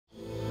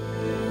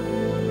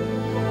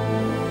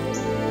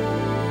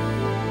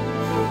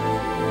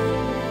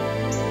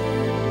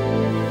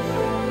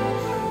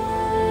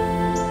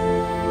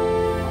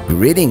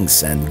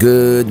Greetings and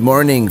good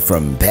morning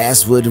from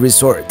Basswood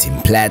Resort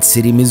in Platte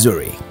City,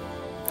 Missouri.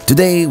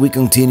 Today we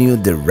continue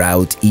the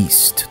route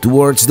east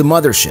towards the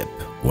mothership,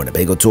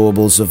 Winnebago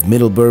Towables of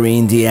Middlebury,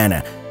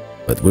 Indiana,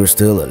 but we're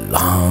still a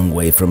long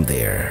way from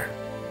there.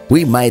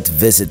 We might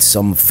visit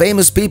some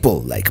famous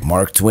people like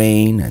Mark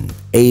Twain and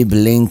Abe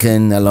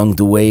Lincoln along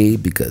the way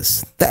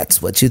because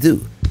that's what you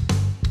do.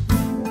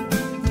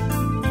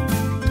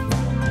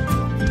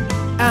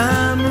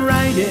 I'm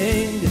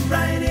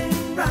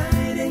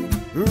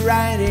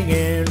riding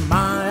in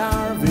my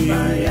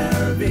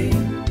RV,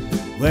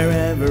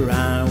 wherever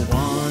I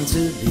want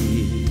to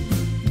be,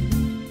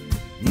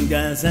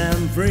 'cause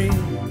I'm free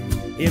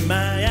in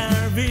my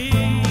RV,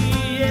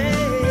 yeah.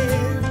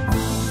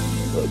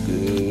 Well,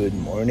 good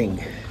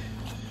morning.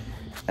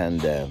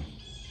 And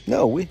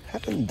no, we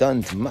haven't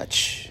done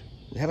much.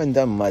 We haven't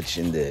done much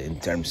in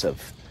terms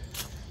of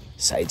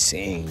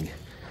sightseeing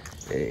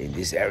in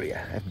this area.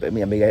 I've been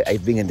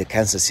in the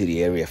Kansas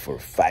City area for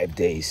 5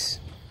 days.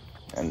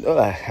 And all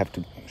I have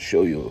to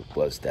show you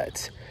was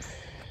that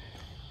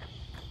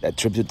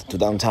trip to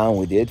downtown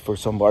we did for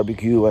some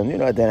barbecue, and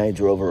then I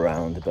drove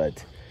around.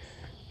 But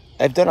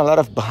I've done a lot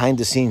of behind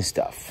the scenes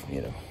stuff.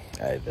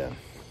 I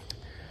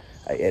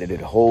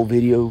edited a whole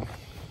video,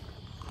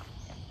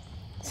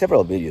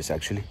 several videos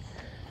actually,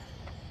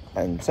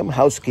 and some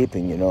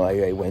housekeeping.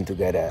 I went to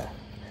get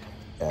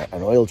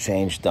an oil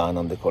change done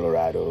on the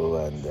Colorado,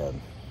 and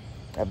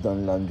I've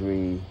done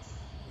laundry,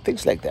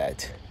 things like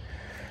that.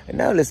 And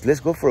now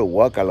let's go for a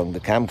walk along the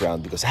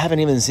campground, because I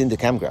haven't even seen the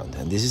campground.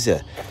 And this is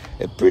a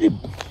pretty... Look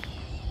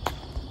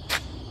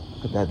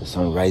at that, the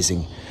sun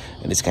rising,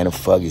 and it's kind of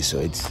foggy, so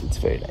it's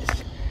very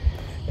nice.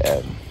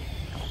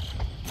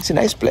 It's a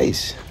nice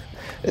place.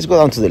 Let's go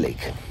down to the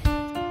lake.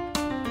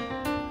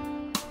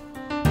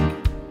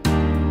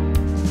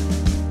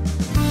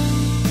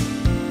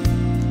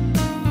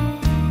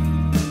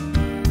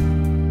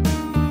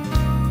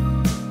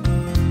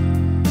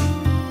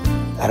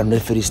 I don't know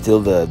if it is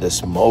still the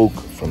smoke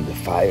from the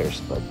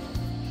fires, but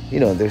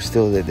there's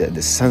still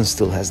the sun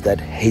still has that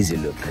hazy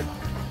look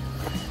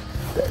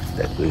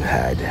that we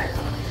had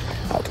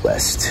out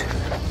west.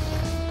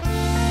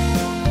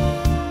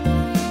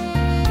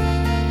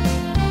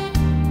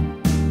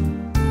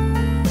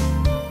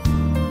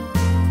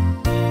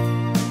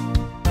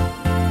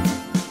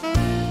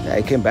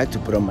 I came back to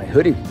put on my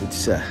hoodie.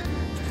 It's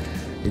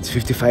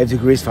 55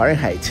 degrees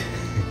Fahrenheit.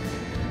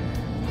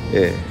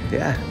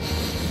 Yeah.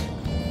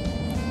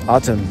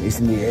 Autumn is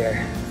in the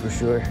air, for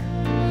sure.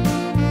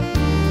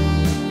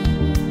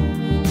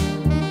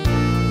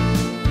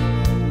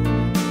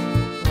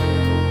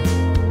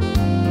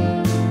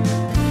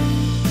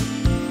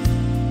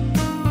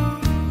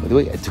 By the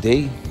way,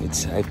 today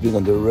I've been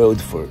on the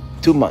road for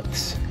 2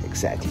 months,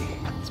 exactly.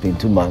 It's been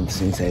 2 months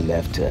since I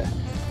left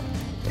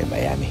in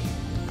Miami,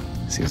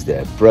 since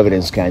the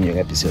Providence Canyon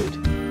episode.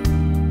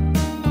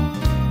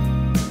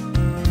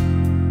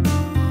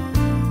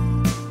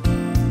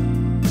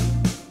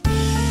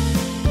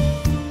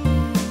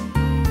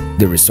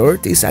 The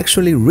resort is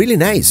actually really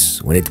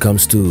nice when it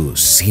comes to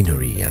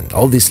scenery and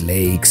all these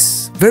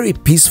lakes. Very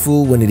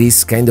peaceful when it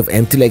is kind of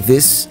empty like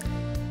this.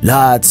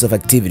 Lots of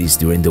activities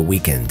during the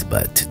weekend,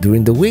 but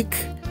during the week,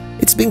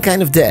 it's been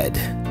kind of dead.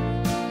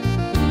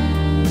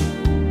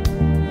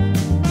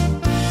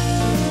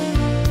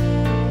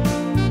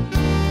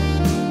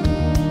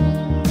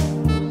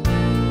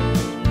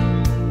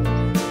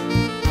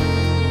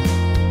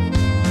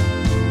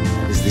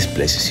 This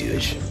place is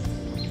huge.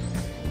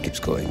 It keeps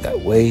going that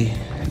way.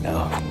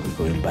 Now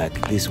we're going back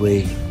this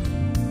way.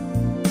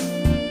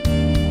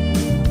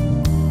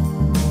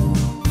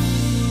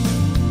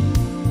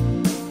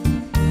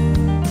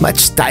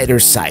 Much tighter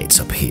sides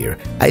up here.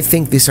 I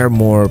think these are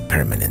more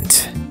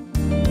permanent.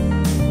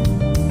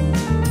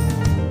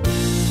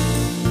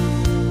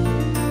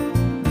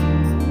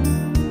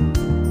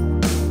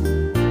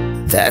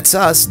 That's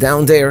us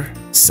down there,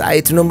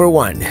 site number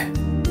 1.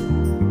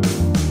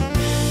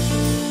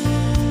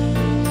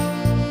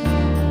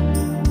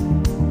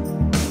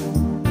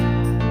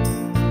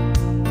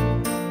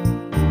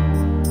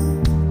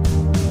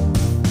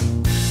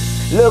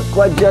 Look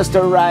what just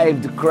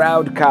arrived,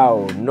 Crowd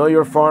Cow. Know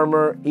your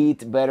farmer,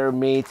 eat better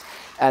meat.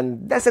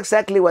 And that's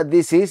exactly what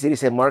this is. It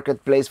is a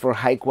marketplace for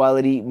high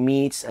quality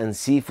meats and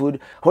seafood,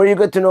 where you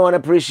get to know and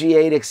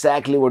appreciate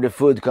exactly where the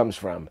food comes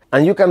from.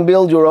 And you can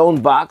build your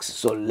own box,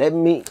 so let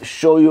me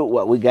show you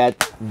what we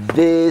got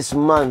this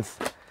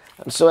month.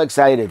 I'm so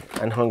excited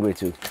and hungry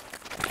too.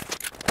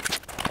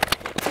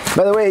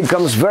 By the way, it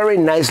comes very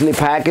nicely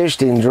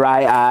packaged in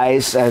dry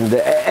ice, and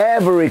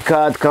every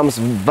cut comes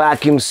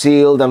vacuum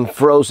sealed and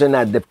frozen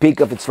at the peak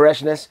of its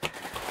freshness.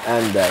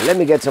 And let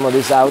me get some of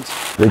this out.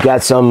 We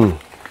got some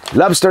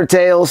lobster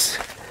tails.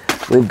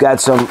 We've got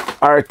some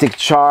Arctic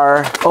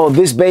char. Oh,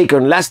 this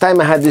bacon. Last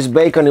time I had this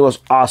bacon, it was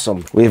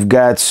awesome. We've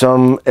got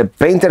some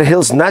Painted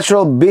Hills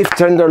natural beef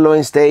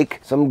tenderloin steak,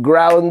 some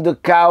ground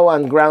cow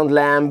and ground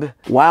lamb,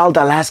 wild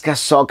Alaska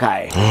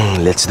sockeye.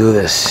 Let's do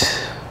this.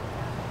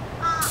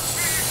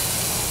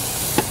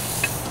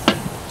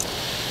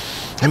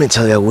 Let me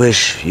tell you, I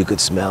wish you could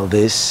smell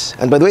this.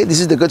 And by the way, this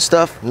is the good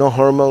stuff. No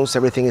hormones.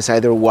 Everything is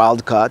either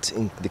wild caught,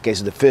 in the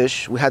case of the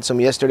fish. We had some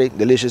yesterday,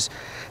 delicious,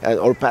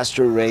 or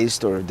pasture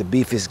raised, or the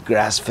beef is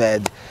grass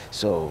fed.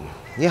 So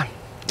yeah,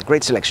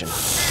 great selection.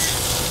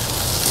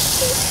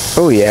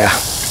 Oh yeah,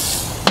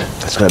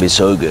 that's gonna be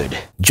so good.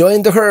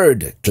 Join the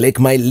herd. Click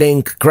my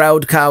link,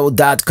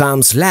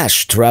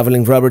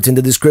 crowdcow.com/travelingrobert in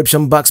the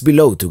description box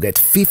below to get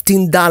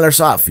 $15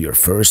 off your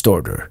first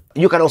order.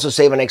 You can also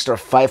save an extra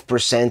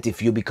 5%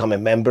 if you become a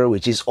member,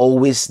 which is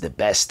always the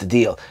best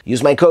deal.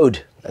 Use my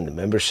code and the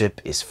membership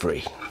is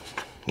free.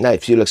 Now,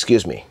 if you'll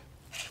excuse me.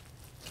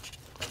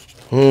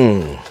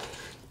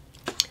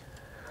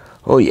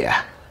 Oh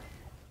yeah.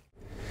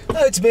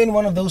 Well, it's been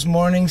one of those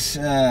mornings,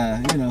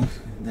 you know,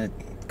 that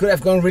could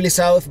have gone really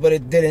south, but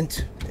it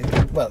didn't.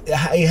 Well,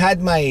 I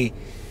had my,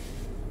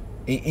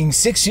 in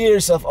 6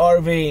 years of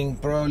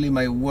RVing, probably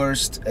my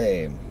worst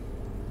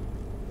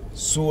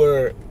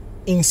sewer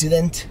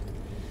incident.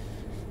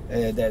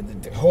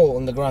 The hole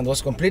on the ground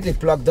was completely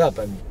plugged up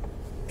and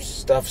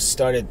stuff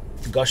started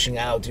gushing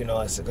out, you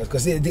know,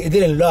 because it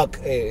didn't lock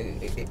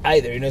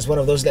either. You know, it's one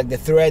of those, like the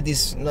thread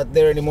is not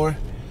there anymore.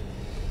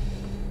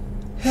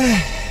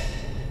 I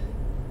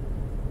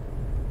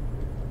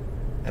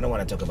don't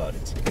want to talk about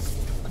it.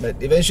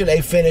 But eventually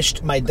I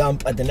finished my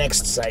dump at the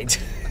next site.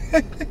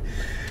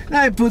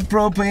 Now I put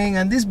propane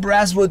and this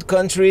Basswood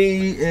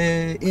country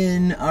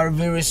in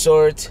RV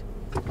resort.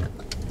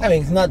 I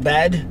mean, it's not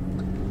bad.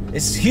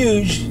 It's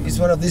huge. It's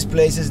one of these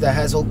places that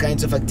has all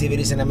kinds of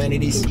activities and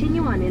amenities.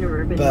 Continue on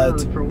interurban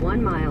road for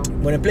 1 mile.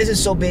 When a place is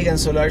so big and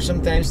so large,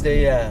 sometimes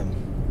they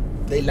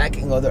lack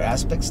in other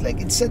aspects. Like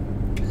it's a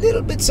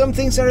little bit, some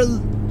things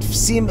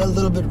seem a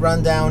little bit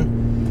run down,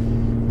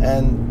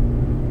 and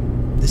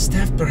the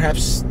staff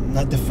perhaps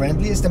not the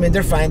friendliest. I mean,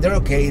 they're fine, they're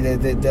okay.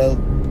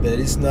 But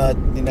it's not,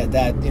 you know,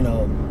 that, you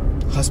know,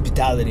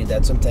 hospitality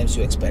that sometimes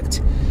you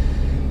expect.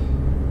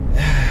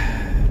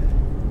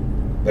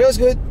 But it was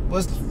good. It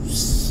was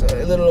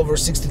a little over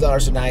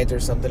 $60 a night or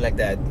something like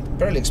that.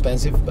 Fairly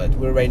expensive, but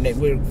we're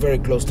very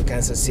close to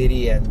Kansas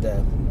City, and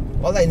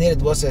all I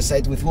needed was a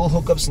site with full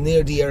hookups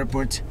near the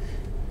airport,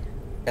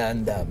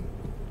 and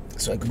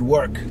so I could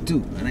work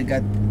too. And I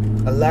got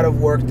a lot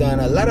of work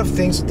done, a lot of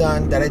things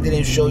done that I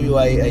didn't show you.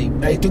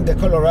 I took the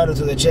Colorado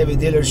to the Chevy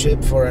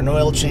dealership for an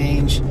oil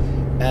change,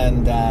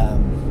 and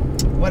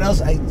what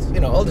else? You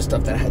know, all the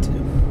stuff that I had to do.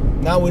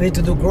 Now we need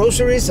to do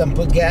groceries and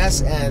put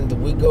gas, and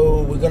we're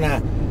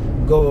gonna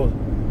go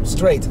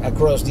straight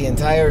across the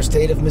entire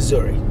state of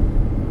Missouri.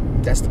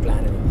 That's the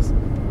plan, anyways.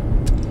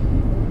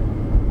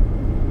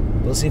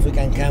 We'll see if we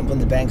can camp on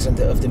the banks of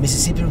the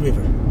Mississippi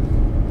River.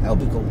 That'll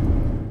be cool.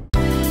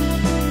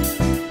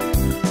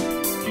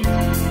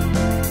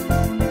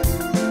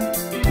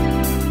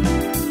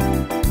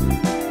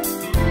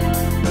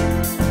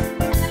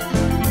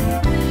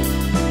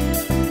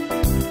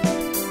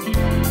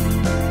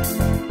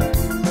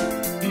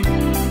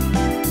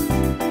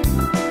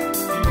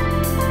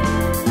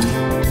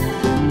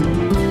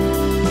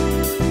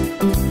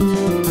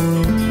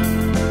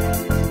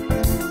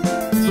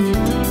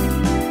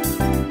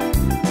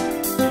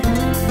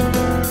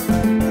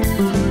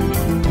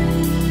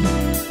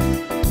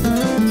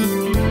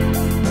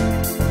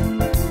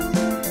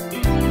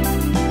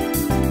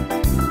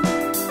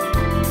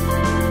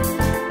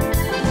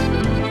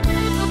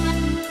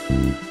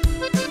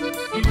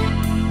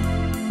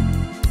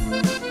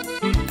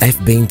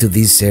 I've been to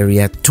this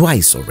area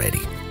twice already.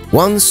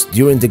 Once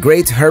during the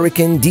Great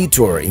Hurricane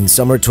Detour in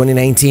summer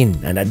 2019,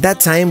 and at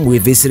that time we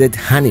visited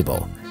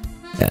Hannibal.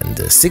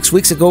 And 6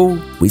 weeks ago,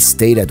 we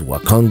stayed at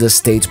Wakonda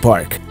State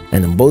Park,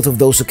 and on both of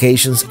those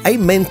occasions, I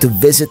meant to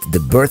visit the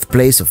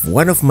birthplace of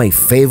one of my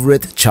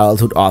favorite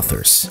childhood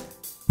authors,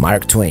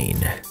 Mark Twain.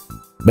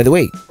 By the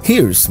way,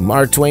 here's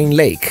Mark Twain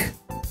Lake.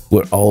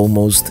 We're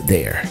almost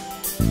there.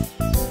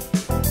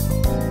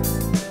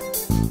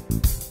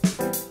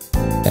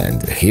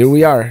 And here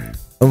we are.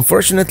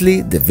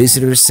 Unfortunately, the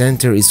visitor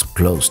center is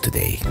closed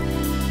today.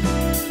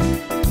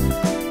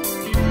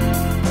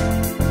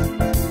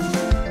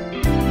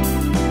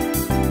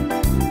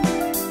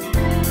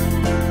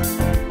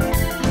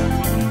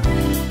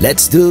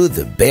 Let's do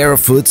the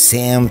Barefoot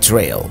Sam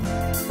Trail.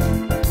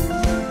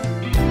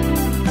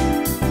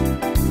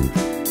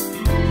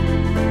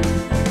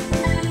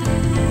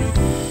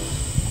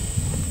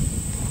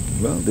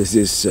 Well, this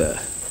is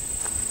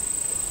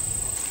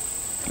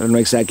I don't know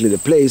exactly the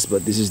place,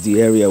 but this is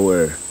the area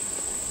where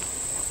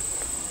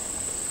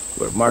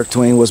Mark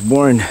Twain was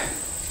born.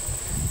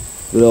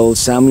 Good old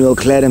Samuel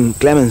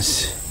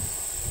Clemens.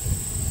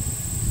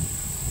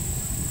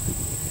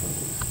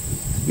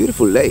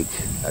 Beautiful lake,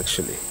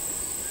 actually.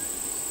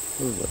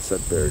 Oh, what's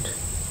that bird?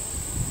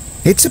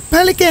 It's a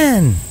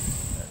pelican!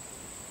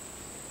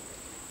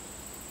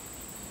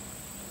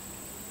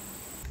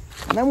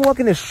 And I'm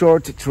walking a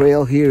short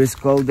trail here. It's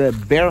called the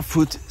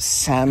Barefoot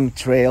Sam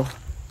Trail.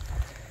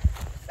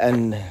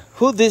 And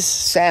who this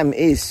Sam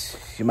is,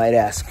 you might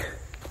ask.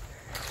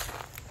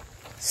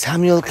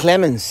 Samuel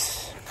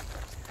Clemens.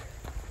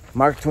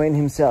 Mark Twain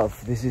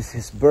himself. This is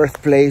his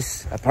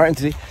birthplace.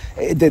 Apparently,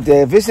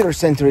 the visitor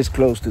center is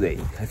closed today.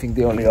 I think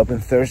they only open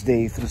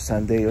Thursday through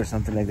Sunday or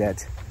something like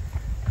that.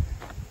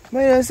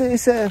 But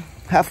it's a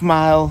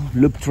half-mile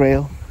loop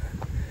trail,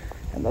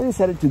 and I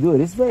decided to do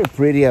it. It's very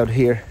pretty out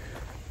here.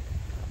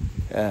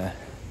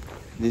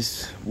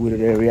 This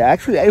wooded area.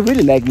 Actually, I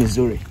really like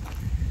Missouri.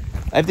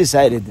 I've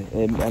decided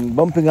I'm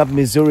bumping up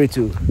Missouri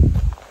to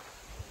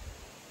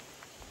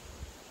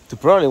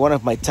probably one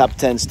of my top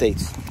 10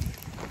 states.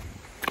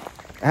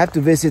 I have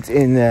to visit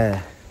in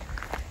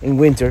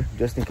winter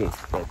just in case,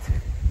 but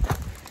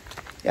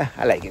yeah,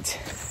 I like it.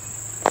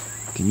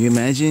 Can you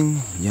imagine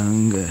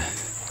young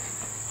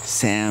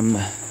Sam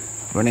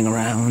running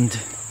around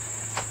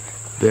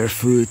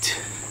barefoot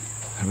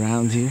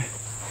around here?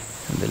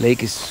 And the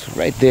lake is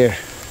right there.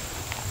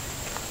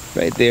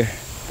 Right there.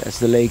 That's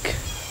the lake.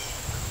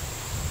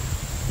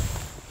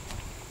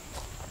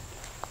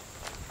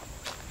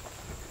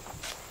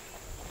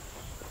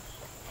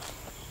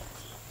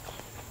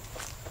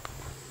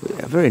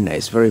 Yeah, very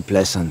nice, very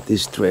pleasant,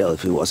 this trail,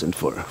 if it wasn't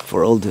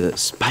for all the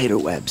spider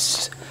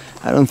webs.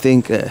 I don't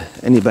think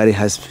anybody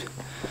has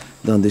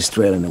done this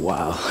trail in a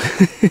while.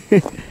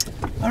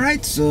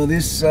 Alright, so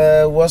this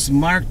was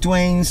Mark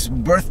Twain's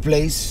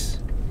birthplace.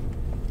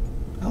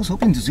 I was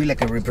hoping to see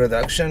like a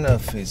reproduction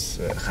of his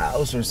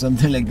house or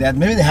something like that.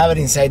 Maybe they have it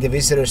inside the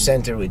visitor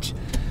center, which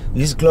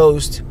is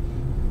closed.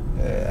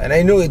 And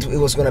I knew it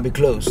was going to be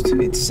closed.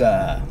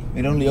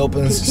 It only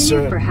opens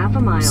for half a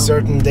mile.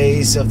 Certain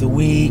days of the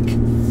week.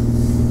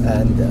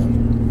 And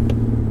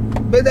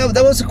but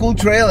that was a cool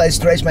trail. I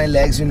stretched my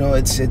legs. You know,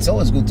 it's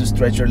always good to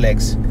stretch your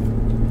legs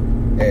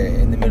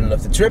in the middle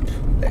of the trip,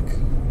 like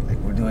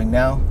we're doing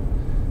now.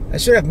 I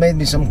should have made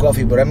me some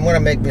coffee, but I'm gonna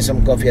make me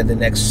some coffee at the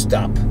next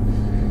stop,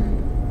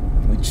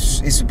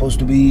 which is supposed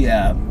to be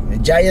a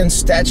giant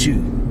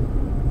statue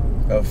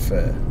of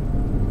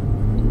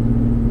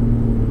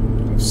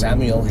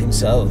Samuel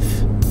himself.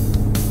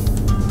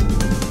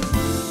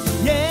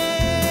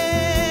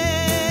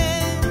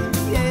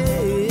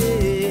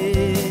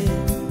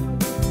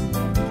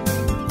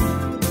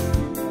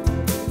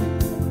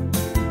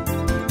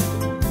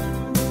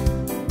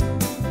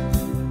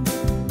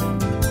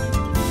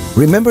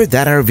 Remember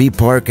that RV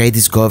park I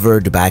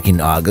discovered back in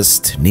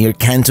August near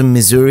Canton,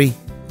 Missouri?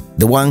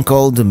 The one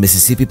called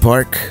Mississippi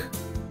Park,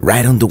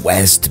 right on the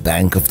west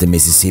bank of the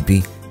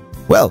Mississippi?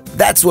 Well,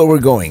 that's where we're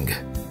going.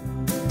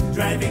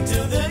 Driving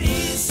to the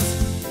east,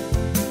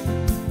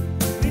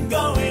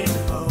 going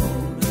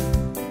home.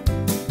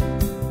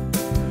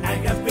 I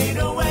have been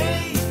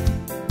away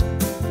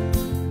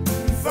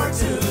for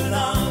too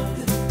long.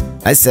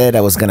 I said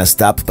I was gonna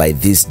stop by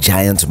this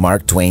giant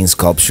Mark Twain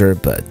sculpture,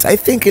 but I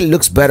think it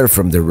looks better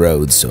from the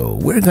road, so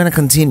we're gonna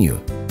continue.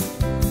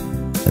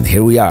 And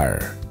here we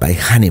are, by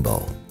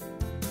Hannibal.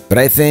 But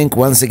I think,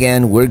 once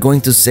again, we're going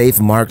to save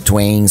Mark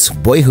Twain's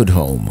boyhood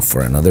home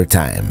for another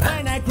time.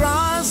 When I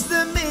cross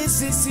the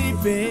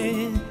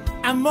Mississippi,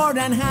 I'm more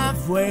than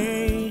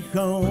halfway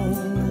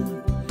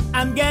home.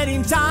 I'm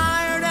getting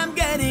tired, I'm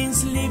getting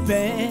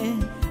sleepy.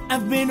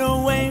 I've been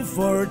away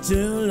for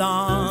too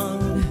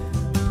long.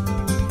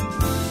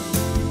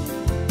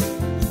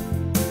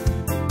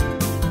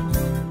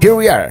 Here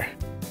we are.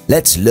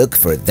 Let's look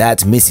for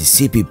that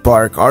Mississippi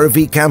Park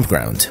RV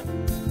campground.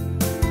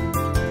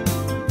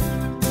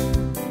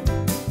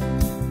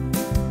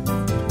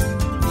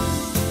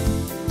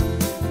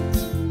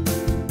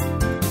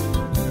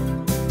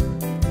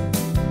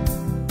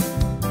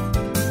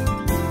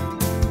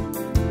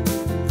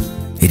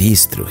 It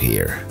is through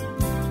here.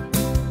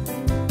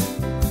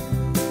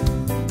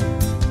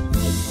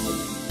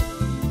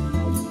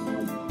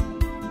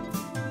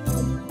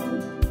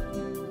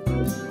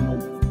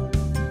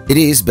 It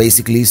is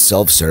basically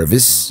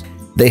self-service.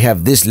 They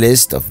have this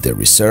list of the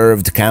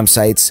reserved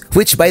campsites,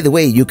 which, by the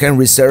way, you can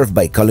reserve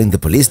by calling the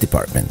police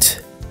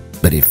department.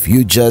 But if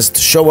you just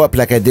show up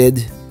like I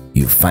did,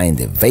 you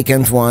find a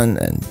vacant one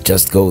and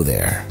just go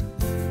there.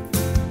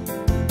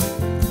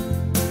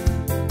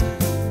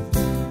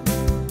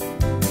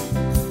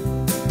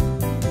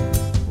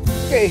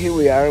 Okay, here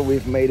we are.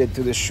 We've made it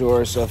to the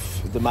shores of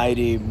the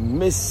mighty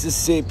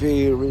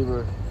Mississippi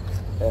River.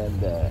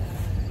 And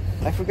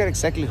I forget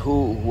exactly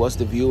who was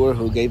the viewer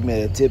who gave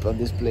me a tip on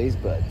this place,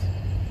 but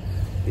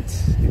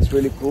it's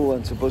really cool,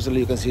 and supposedly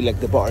you can see like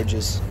the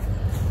barges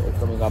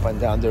coming up and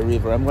down the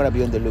river. I'm gonna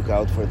be on the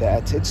lookout for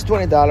that. It's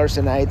 $20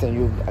 a night, and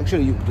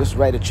you just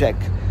write a check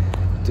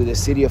to the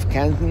city of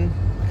Canton,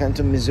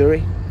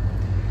 Missouri,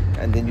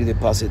 and then you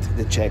deposit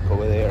the check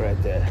over there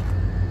at the.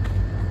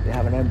 They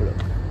have an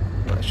envelope.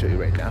 I'm gonna show you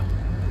right now.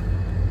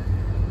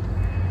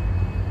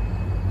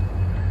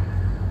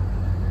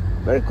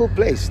 Very cool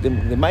place, the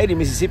mighty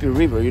Mississippi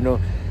River. You know,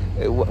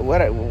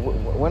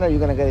 when are you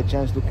gonna get a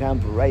chance to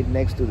camp right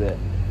next to the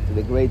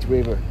great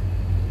river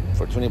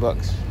for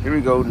 $20? Here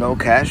we go. No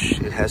cash.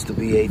 It has to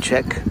be a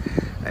check.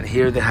 And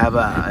here they have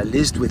a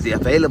list with the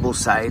available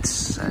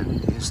sites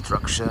and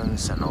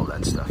instructions and all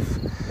that stuff.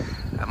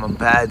 I'm on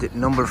pad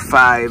number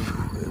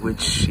 5,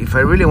 which if I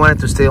really wanted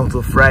to stay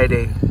until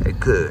Friday, I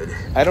could.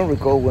 I don't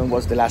recall when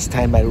was the last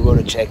time I wrote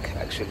a check,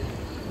 actually.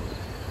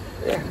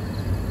 Yeah,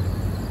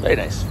 very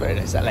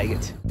nice, I like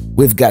it.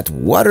 We've got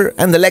water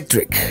and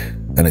electric,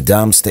 and a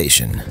dump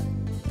station,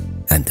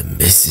 and the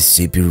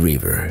Mississippi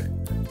River,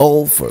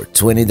 all for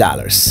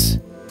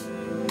 $20.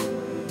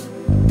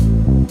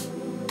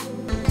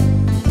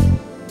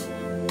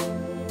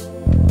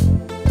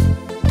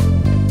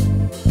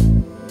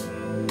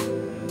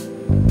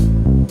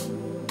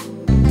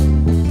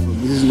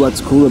 This is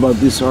what's cool about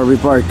this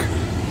RV park.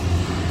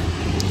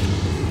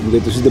 You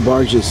get to see the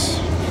barges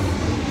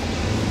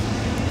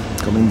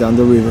coming down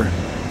the river.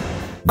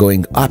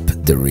 Going up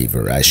the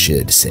river, I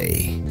should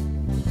say.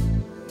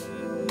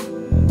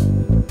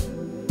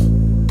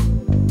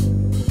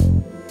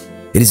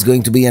 It is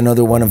going to be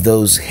another one of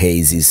those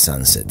hazy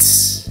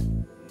sunsets.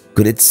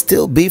 Could it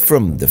still be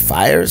from the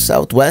fires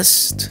out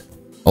west?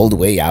 All the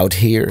way out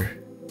here?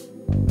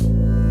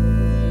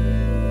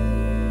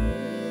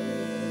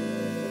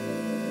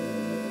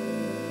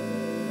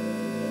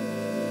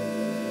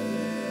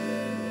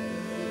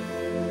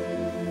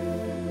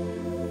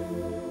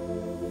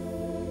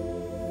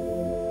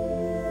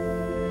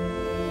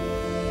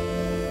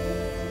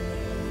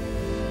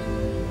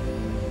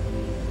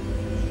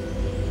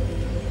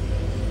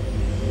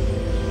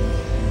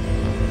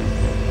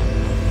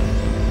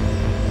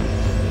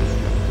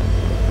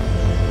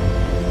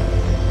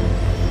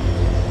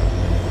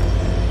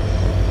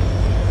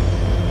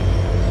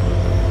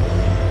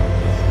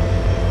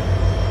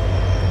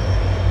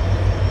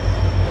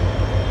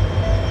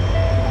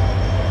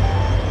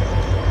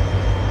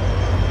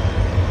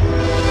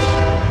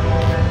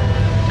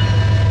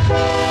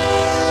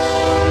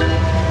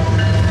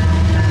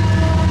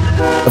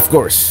 Of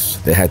course,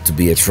 there had to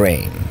be a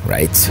train,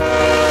 right?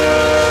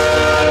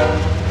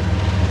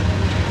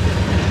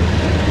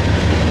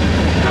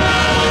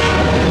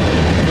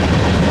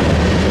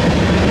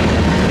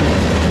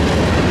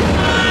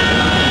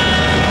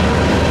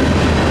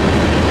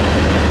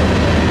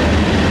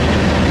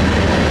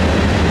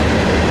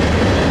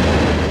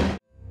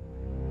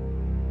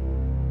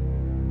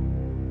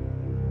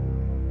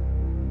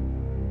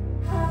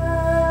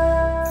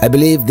 I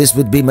believe this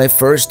would be my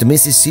first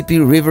Mississippi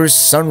River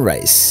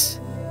sunrise.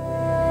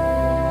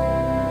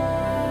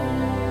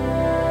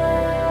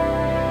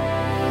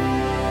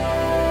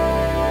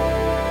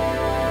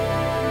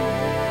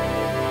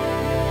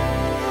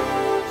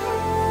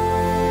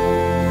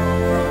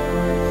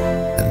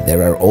 And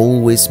there are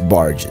always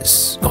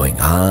barges going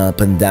up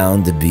and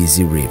down the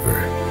busy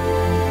river.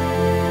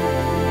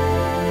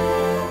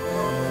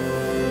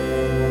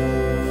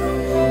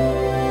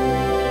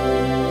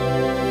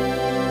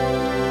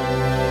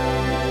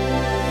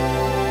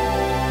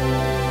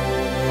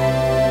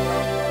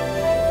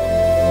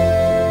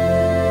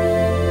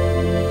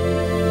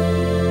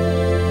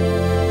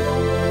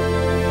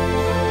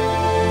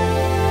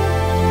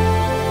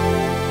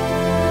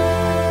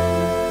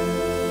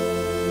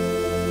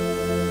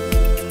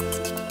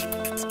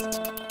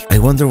 I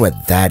wonder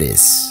what that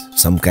is.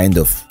 Some kind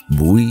of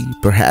buoy,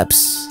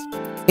 perhaps?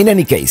 In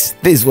any case,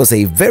 this was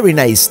a very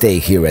nice stay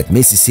here at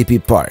Mississippi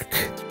Park,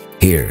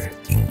 here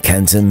in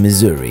Canton,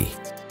 Missouri.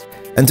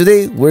 And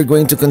today we're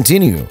going to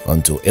continue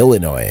on to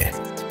Illinois.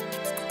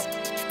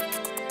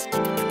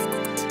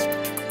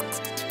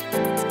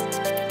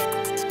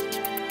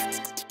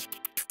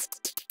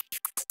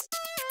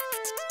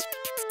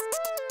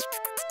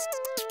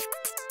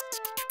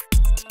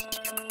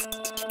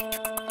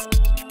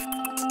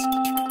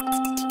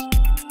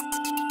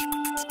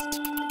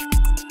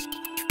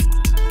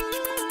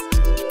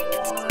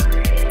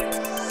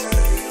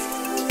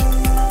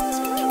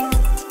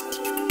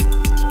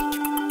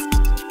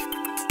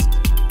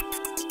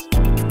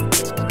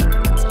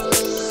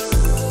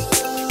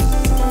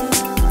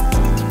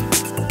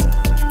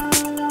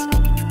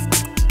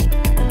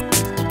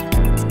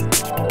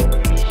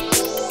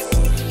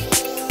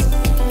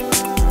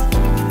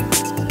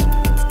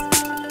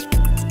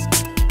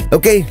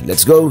 Okay,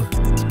 let's go.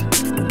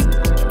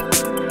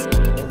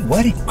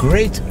 What a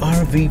great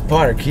RV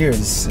park here.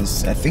 This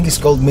is, I think it's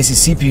called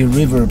Mississippi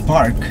River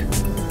Park.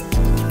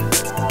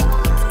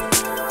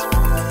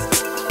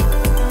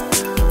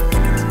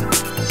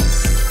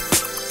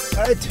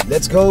 Alright,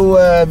 let's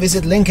go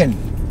visit Lincoln.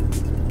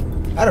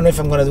 I don't know if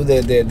I'm gonna do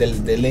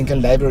the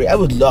Lincoln Library. I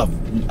would love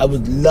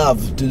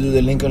to do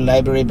the Lincoln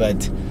Library,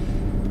 but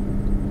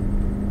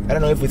I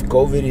don't know if with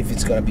COVID if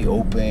it's gonna be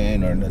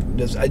open or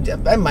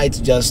not. I might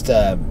just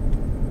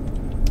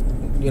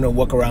you know,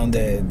 walk around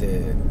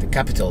the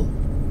Capitol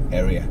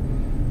area,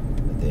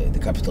 the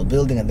Capitol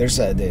building, and there's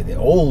the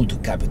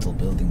old Capitol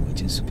building,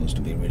 which is supposed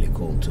to be really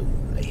cool too,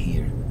 I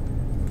hear.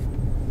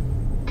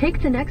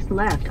 Take the next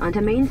left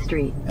onto Main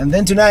Street. And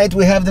then tonight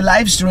we have the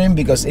live stream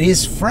because it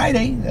is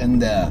Friday,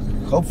 and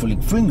hopefully,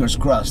 fingers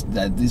crossed,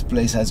 that this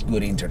place has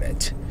good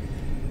internet.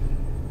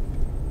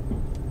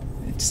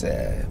 It's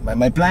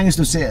my plan is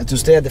to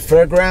stay at the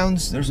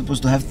fairgrounds. They're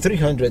supposed to have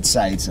 300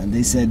 sites, and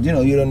they said, you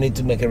know, you don't need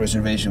to make a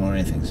reservation or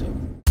anything. So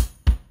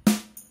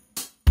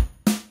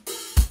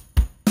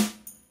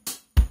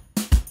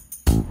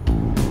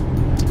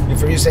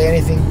you say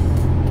anything,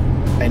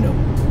 I know.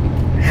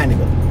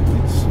 Hannibal.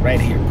 It's right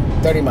here.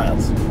 30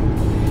 miles.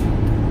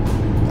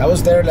 I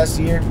was there last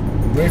year,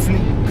 briefly.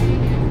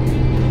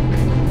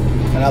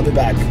 And I'll be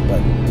back, but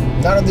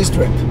not on this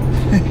trip.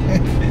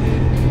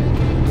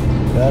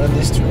 Not on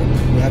this trip.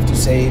 You have to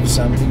save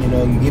something, you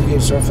know. You give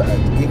yourself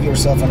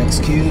an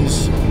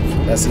excuse,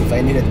 as if I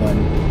needed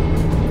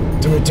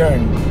one, to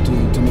return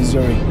to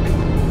Missouri.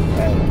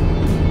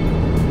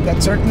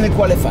 That certainly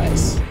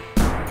qualifies.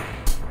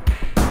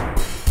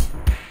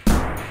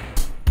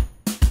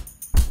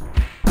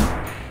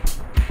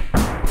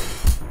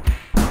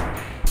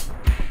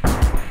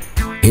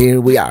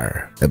 Here we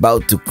are,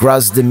 about to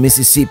cross the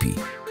Mississippi,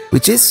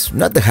 which is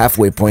not the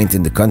halfway point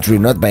in the country,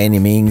 not by any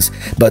means,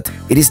 but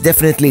it is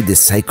definitely the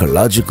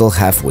psychological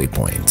halfway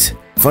point.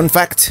 Fun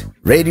fact,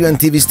 radio and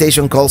TV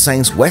station call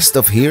signs west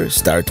of here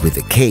start with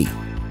a K.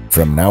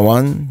 From now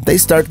on, they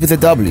start with a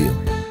W.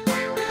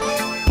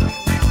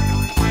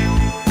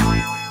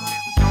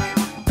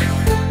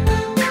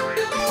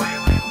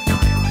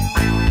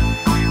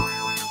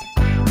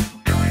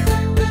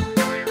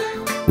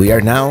 We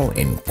are now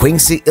in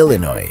Quincy,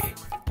 Illinois.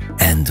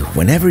 And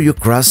whenever you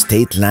cross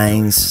state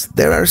lines,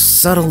 there are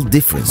subtle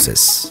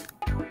differences.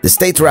 The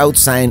state route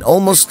sign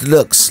almost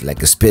looks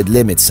like a speed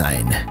limit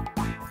sign.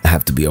 I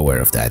have to be aware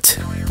of that.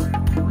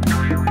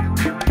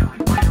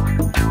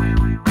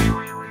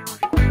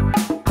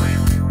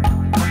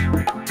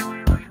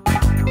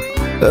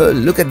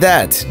 Look at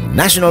that,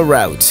 national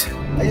route.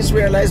 I just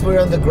realized we're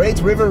on the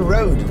Great River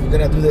Road. We're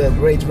gonna do the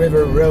Great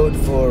River Road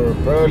for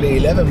probably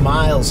 11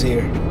 miles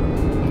here.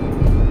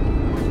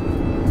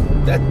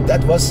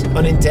 That was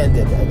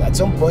unintended. At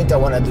some point I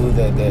want to do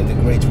the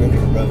Great River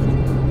Road,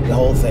 the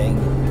whole thing,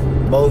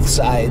 both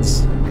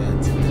sides.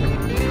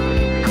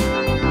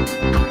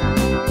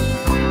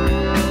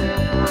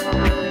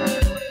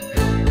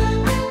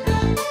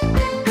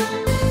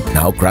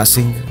 Now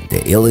crossing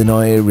the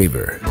Illinois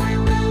River.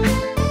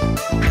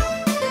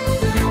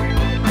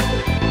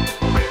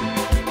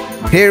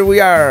 Here we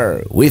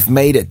are! We've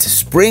made it to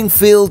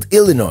Springfield,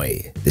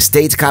 Illinois, the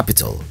state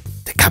capital,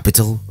 the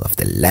capital of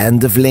the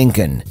land of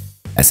Lincoln.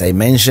 As I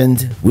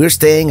mentioned, we're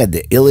staying at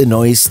the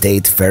Illinois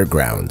State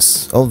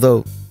Fairgrounds,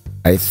 although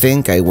I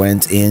think I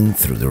went in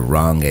through the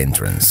wrong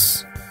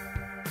entrance.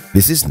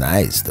 This is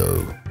nice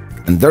though,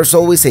 and there's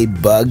always a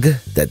bug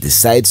that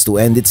decides to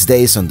end its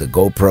days on the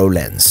GoPro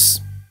lens.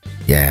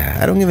 Yeah,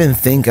 I don't even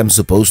think I'm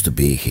supposed to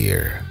be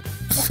here,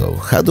 so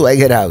how do I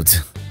get out?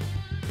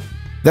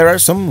 There are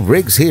some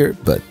rigs here,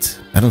 but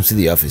I don't see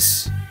the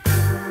office.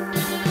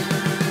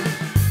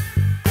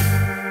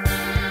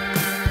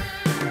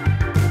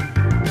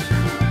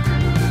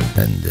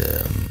 And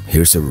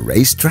here's a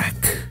racetrack.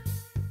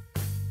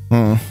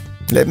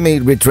 Let me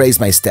retrace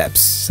my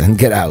steps and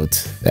get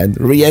out and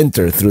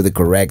re-enter through the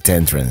correct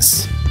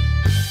entrance.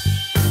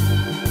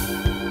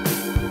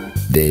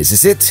 This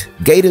is it,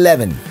 gate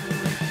 11.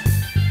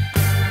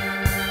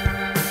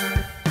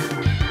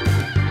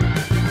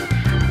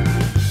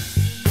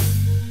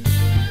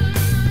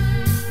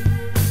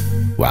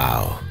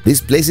 Wow,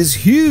 this place is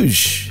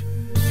huge!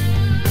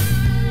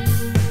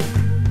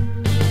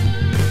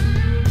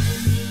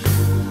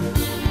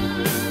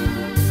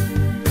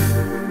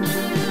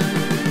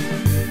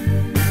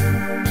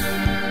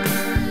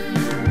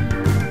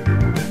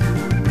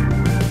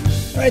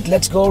 Alright,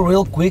 let's go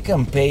real quick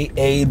and pay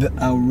Abe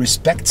our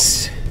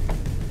respects,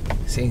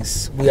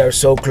 since we are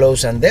so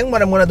close. And then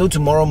what I'm gonna do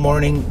tomorrow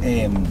morning,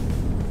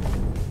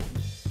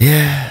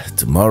 yeah,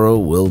 tomorrow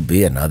will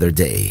be another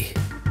day.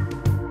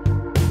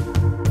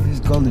 This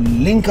is called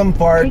Lincoln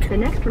Park. Take the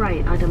next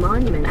right onto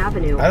Monument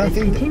Avenue and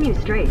continue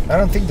straight. I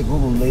don't think the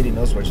Google lady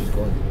knows where she's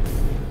going.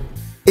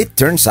 It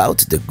turns out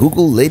the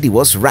Google lady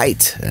was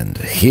right, and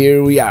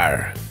here we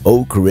are,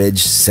 Oak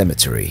Ridge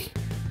Cemetery,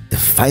 the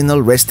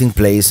final resting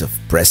place of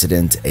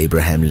President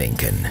Abraham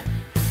Lincoln.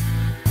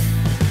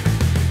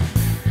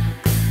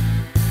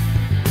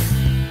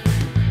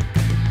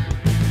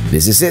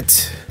 This is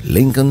it,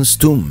 Lincoln's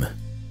tomb,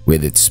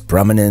 with its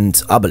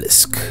prominent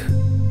obelisk.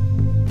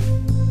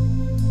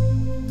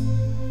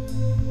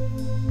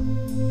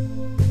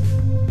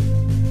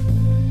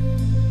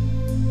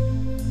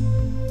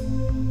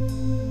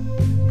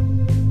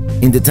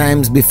 In the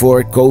times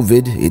before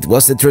COVID, it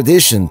was a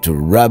tradition to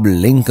rub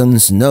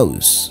Lincoln's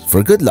nose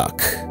for good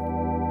luck.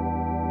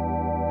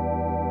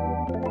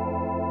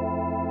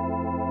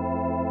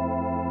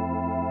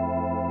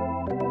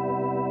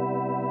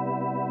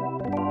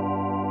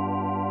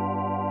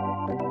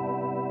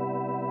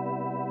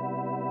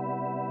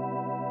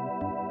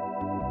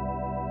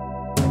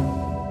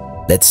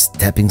 Let's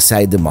step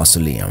inside the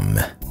mausoleum.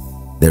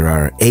 There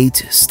are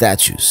 8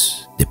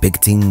 statues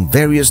depicting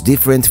various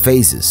different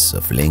phases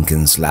of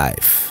Lincoln's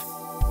life.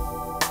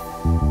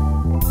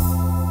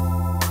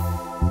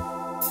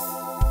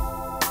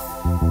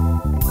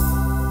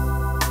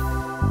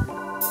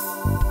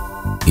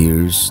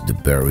 Here's the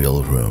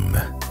burial room.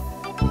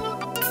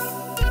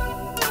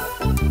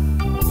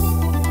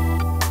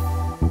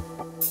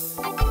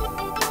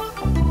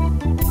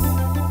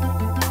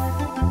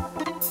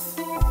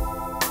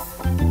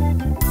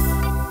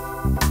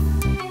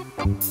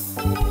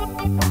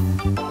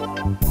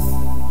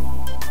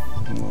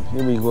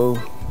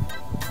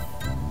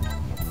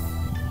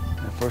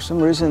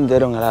 some reason they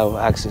don't allow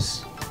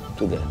access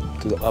to the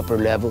upper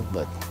level,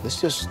 but let's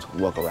just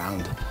walk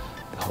around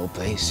the whole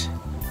place.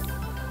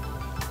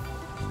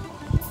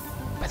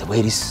 By the way,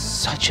 it is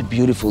such a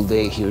beautiful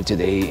day here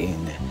today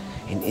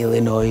in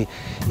Illinois.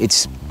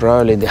 It's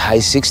probably in the high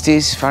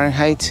 60s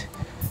Fahrenheit,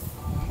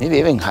 maybe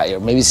even higher,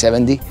 maybe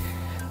 70,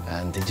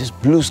 and just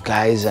blue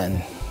skies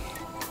and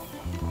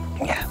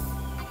yeah.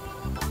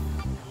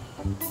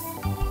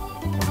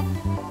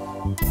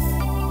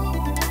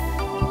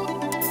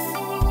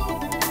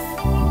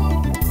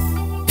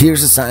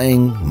 Here's a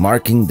sign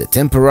marking the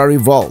temporary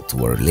vault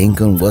where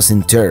Lincoln was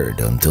interred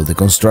until the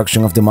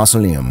construction of the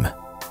mausoleum.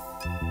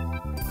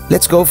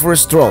 Let's go for a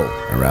stroll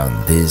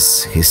around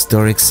this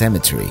historic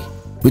cemetery,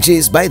 which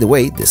is, by the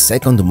way, the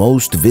second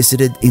most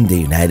visited in the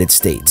United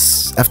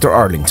States after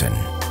Arlington.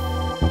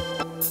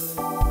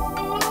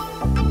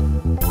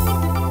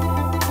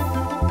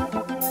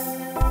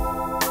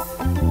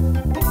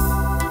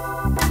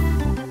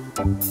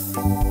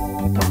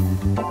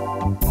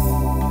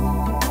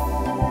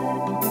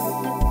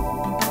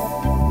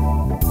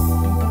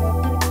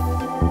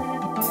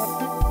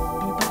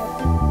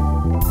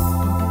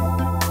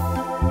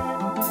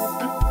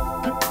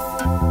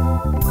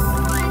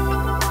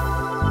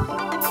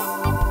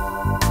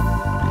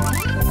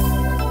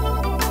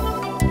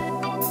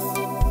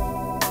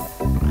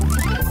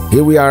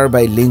 Here we are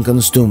by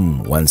Lincoln's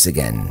tomb once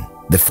again.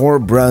 The four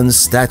bronze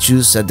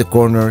statues at the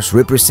corners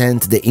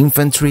represent the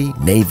infantry,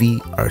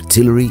 navy,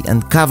 artillery,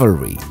 and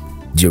cavalry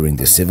during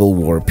the Civil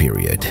War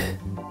period.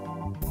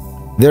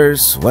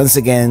 There's once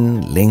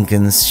again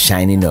Lincoln's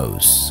shiny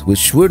nose,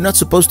 which we're not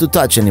supposed to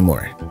touch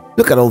anymore.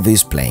 Look at all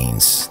these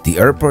planes. The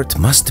airport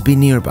must be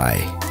nearby.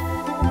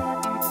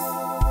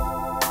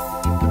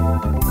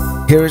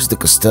 Here's the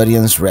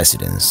custodian's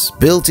residence,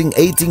 built in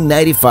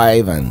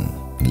 1895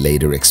 and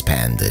later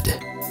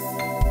expanded.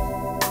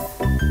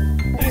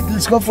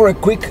 Let's go for a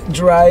quick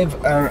drive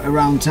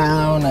around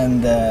town,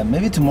 and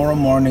maybe tomorrow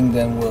morning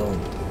then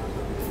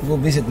we'll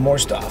visit more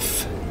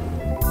stuff.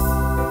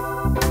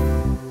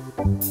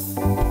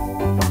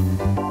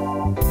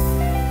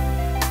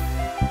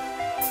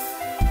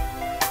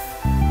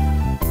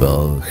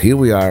 Well, here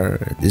we are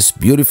this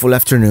beautiful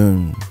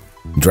afternoon,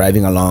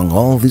 driving along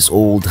all these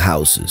old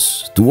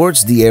houses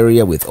towards the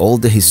area with all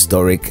the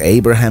historic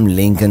Abraham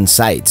Lincoln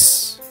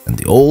sites and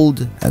the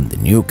old and the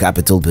new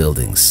Capitol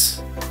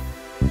buildings.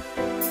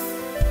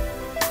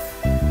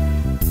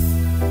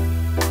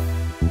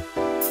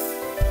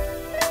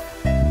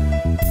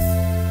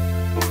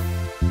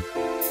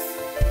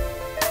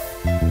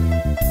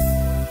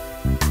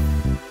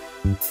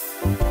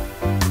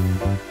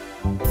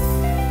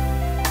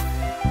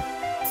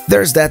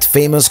 There's that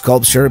famous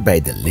sculpture by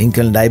the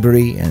Lincoln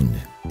Library, and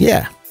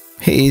yeah,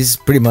 he's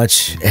pretty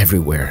much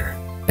everywhere,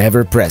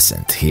 ever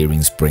present here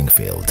in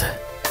Springfield.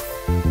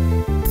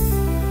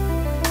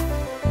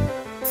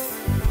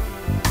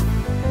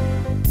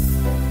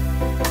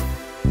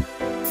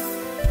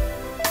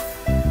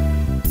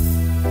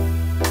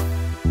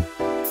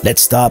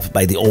 Let's stop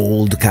by the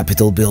old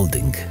Capitol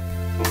building.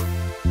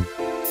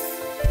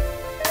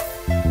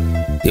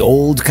 The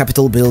old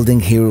Capitol building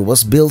here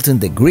was built in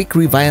the Greek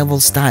Revival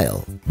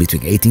style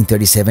between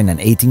 1837 and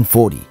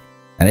 1840,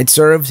 and it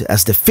served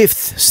as the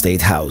fifth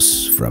state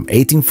house from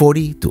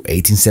 1840 to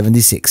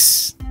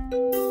 1876.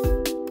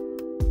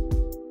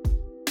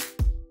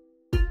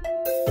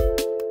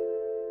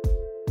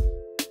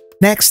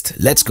 Next,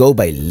 let's go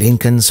by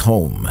Lincoln's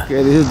home.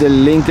 Okay, this is the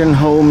Lincoln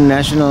Home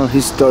National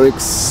Historic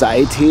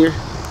Site here.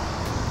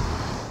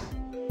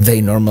 They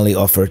normally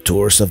offer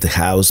tours of the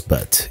house,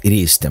 but it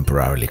is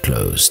temporarily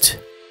closed.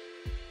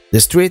 The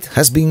street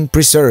has been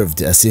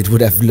preserved as it would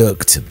have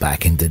looked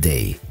back in the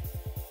day.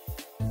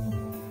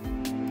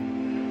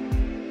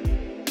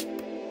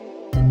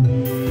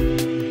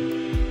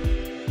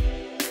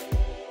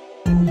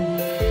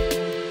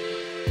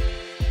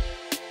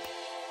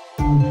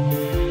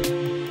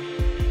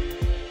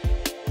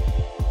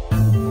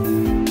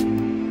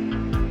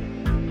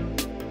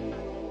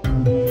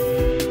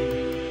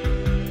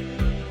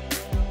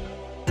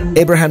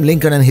 Abraham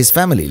Lincoln and his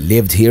family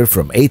lived here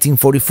from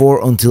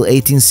 1844 until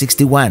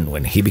 1861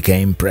 when he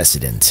became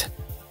president.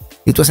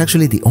 It was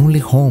actually the only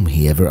home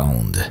he ever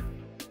owned.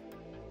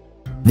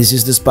 This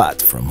is the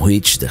spot from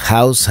which the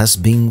house has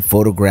been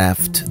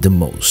photographed the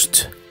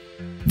most.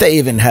 They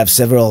even have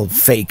several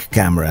fake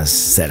cameras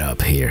set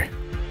up here.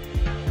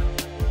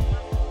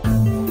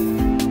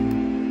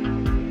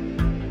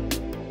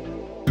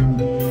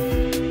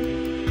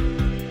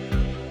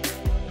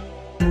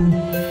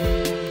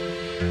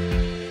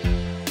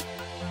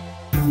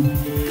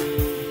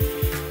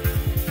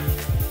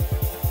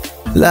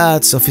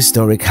 Lots of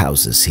historic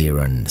houses here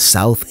on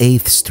South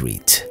 8th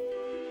Street.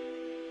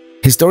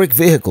 Historic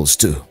vehicles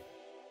too.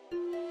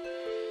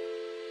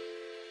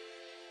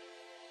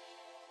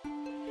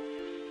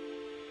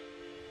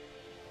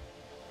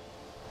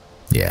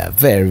 Yeah,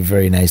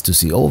 very nice to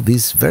see all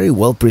these very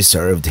well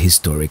preserved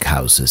historic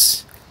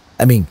houses.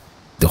 I mean,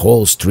 the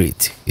whole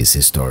street is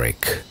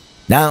historic.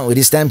 Now it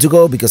is time to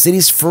go because it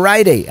is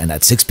Friday and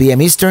at 6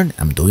 p.m. Eastern,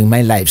 I'm doing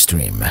my live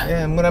stream.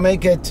 Yeah, I'm gonna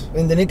make it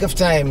in the nick of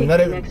time. Take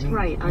the next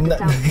right onto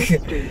South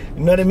 6th Street.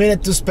 Not a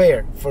minute to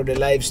spare for the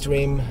live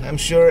stream. I'm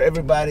sure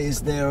everybody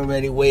is there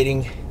already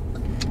waiting.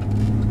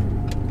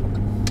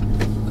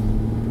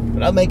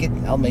 But I'll make it.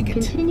 I'll make it.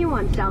 Continue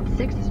on South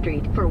 6th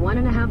Street for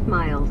 1.5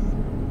 miles.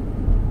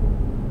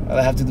 All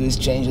I have to do is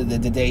change the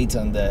date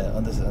on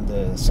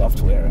the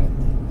software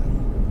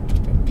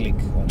and click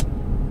on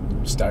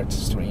start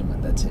stream,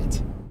 and that's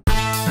it.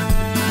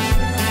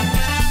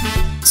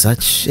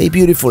 Such a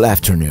beautiful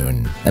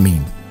afternoon. I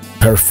mean,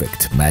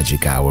 perfect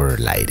magic hour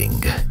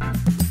lighting.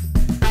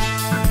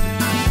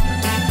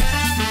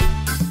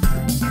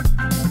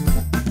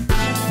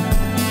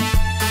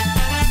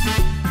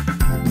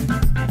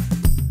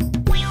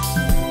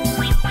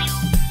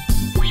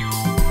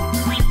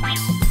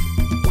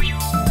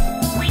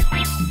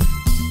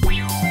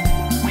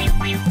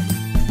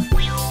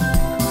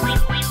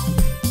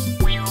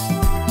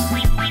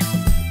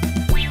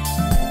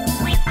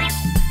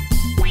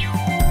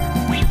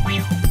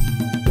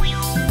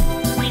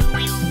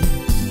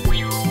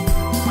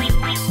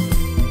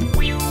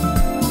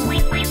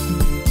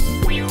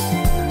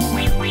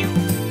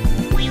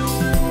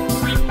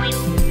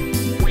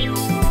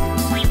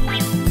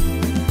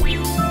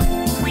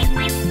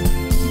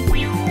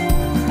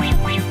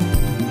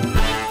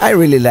 I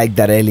really like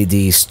that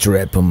LED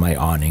strip on my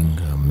awning,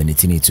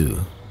 Minitini II,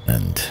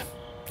 and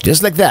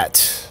just like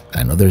that,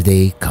 another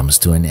day comes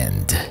to an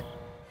end.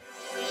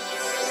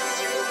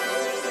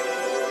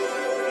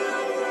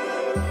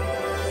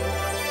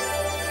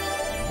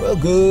 Well,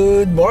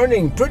 good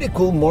morning. Pretty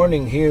cool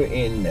morning here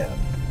in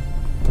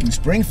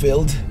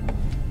Springfield.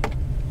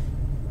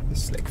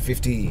 It's like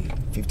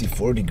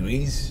 54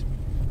 degrees.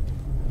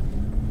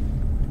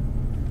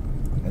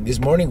 And this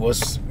morning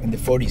was in the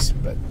 40s,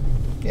 but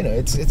you know,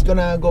 it's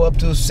gonna go up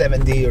to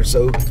 70 or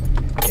so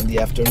in the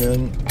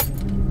afternoon.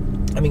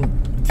 I mean,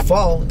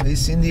 fall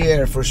is in the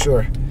air for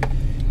sure.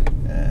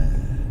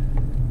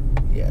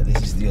 Yeah,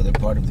 this is the other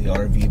part of the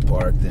RV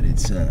park that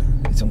it's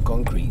on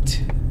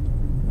concrete.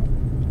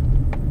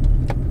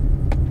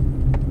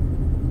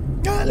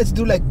 Let's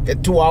do like a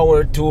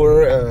 2-hour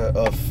tour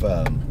of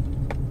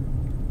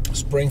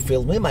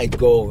Springfield. We might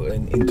go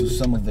into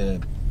some of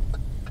the...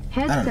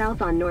 Head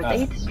south on North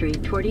 8th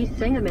Street toward East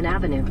Sangamon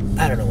Avenue.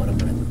 I don't know what I'm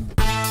gonna do.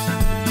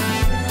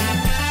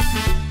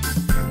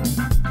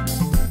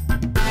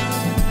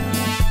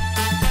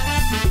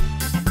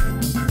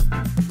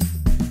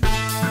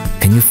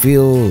 Can you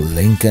feel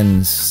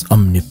Lincoln's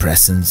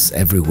omnipresence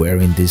everywhere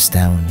in this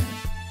town?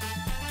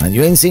 And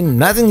you ain't seen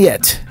nothing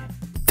yet.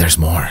 There's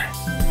more.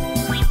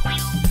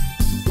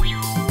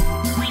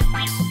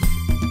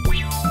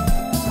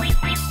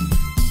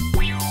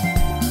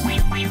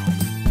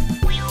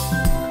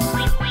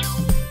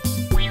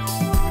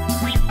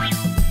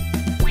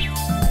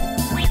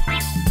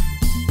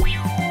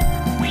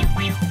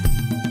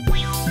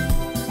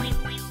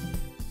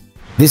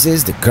 This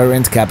is the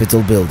current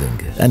Capitol building,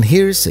 and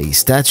here's a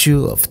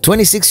statue of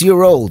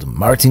 26-year-old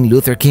Martin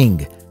Luther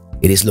King.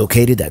 It is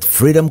located at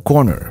Freedom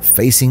Corner,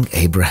 facing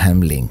Abraham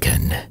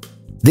Lincoln.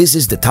 This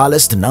is the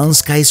tallest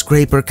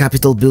non-skyscraper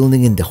Capitol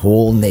building in the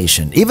whole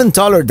nation, even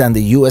taller than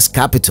the U.S.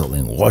 Capitol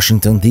in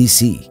Washington,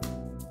 D.C.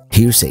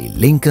 Here's a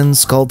Lincoln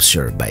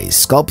sculpture by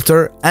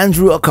sculptor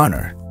Andrew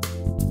O'Connor.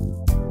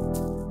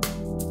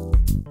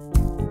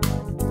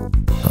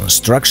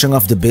 Construction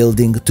of the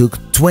building took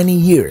 20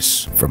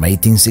 years, from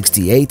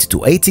 1868 to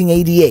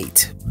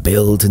 1888,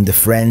 built in the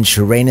French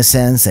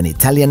Renaissance and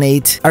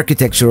Italianate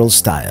architectural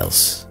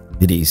styles.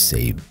 It is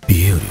a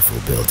beautiful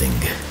building.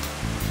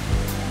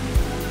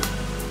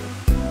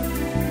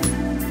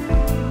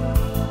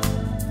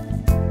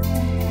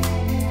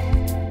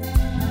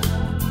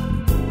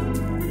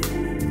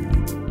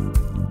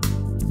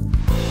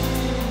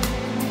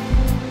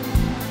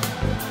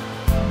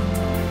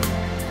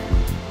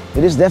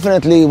 It is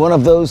definitely one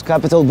of those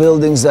Capitol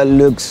buildings that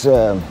looks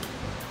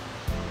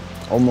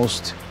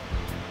almost,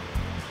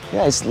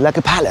 yeah, it's like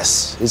a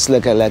palace. It's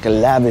like a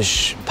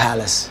lavish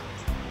palace.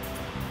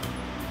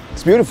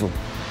 It's beautiful.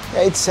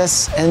 Yeah, it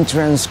says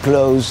entrance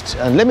closed,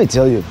 and let me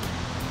tell you,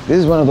 this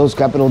is one of those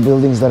Capitol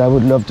buildings that I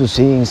would love to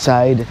see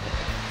inside.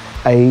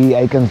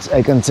 I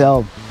can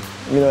tell,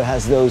 you know, it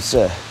has those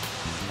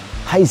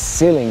high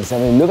ceilings. I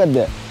mean, look at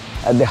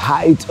the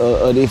height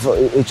of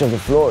each of the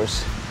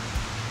floors.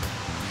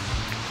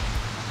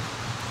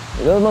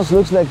 It almost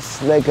looks like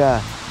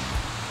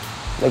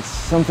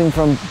something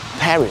from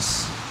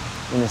Paris,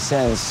 in a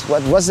sense.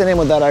 What's the name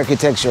of that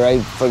architecture?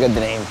 I forget the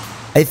name.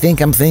 I think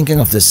I'm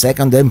thinking of the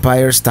Second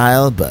Empire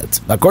style,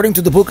 but according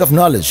to the Book of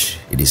Knowledge,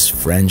 it is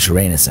French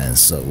Renaissance,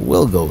 so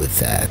we'll go with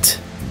that.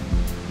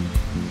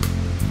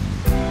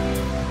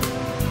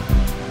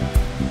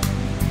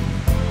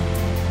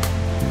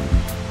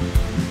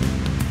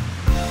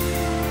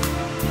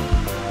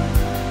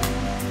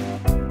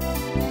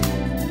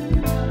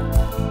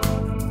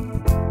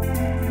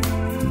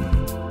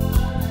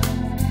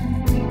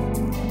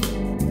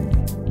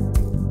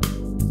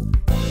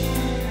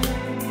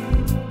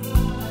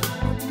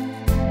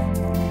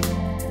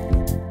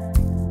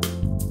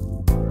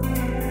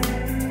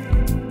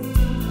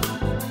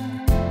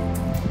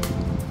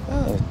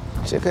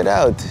 Check it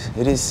out.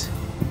 It is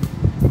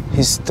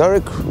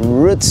historic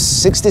Route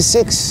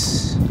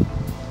 66.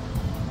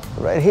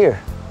 Right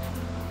here.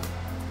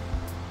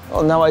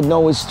 Well, now I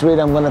know which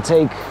street I'm gonna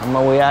take on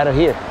my way out of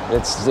here.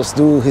 Let's just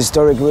do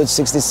historic Route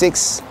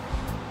 66.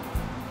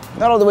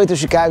 Not all the way to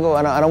Chicago.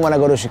 I don't want to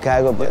go to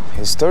Chicago, but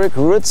historic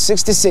Route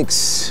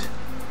 66.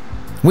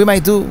 We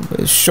might do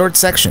a short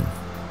section.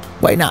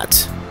 Why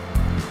not?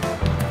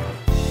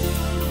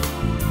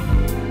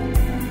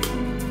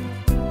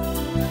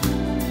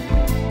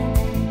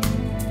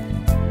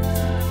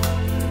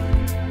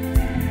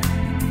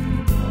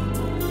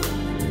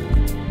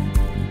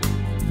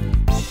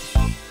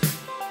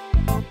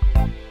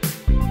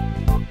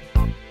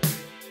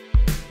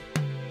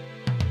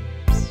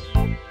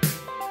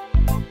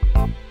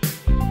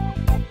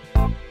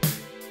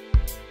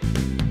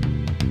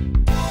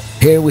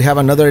 Here we have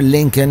another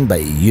Lincoln by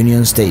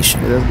Union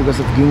Station. That's because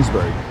of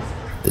Ginsburg.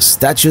 The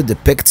statue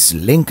depicts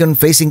Lincoln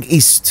facing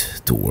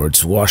east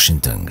towards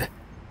Washington.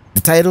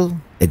 The title,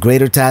 A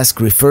Greater Task,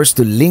 refers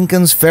to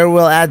Lincoln's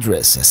farewell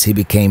address as he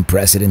became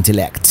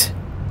president-elect.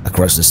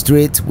 Across the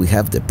street, we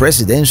have the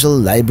Presidential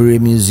Library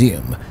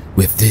Museum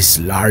with this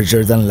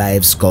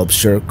larger-than-life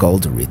sculpture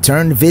called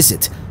Return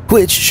Visit,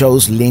 which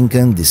shows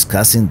Lincoln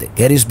discussing the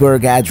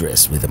Gettysburg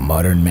Address with a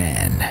modern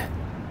man.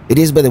 It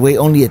is, by the way,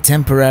 only a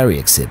temporary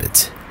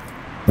exhibit.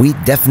 We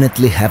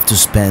definitely have to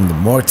spend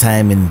more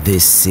time in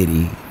this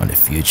city on a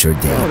future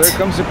date. Oh, there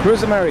comes the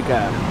Cruise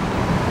America.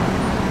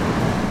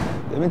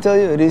 Let me tell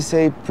you, it is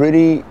a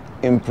pretty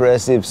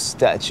impressive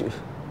statue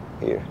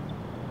here.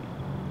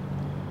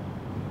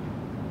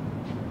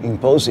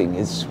 Imposing,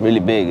 it's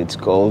really big. It's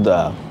called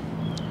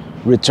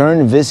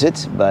Return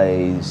Visit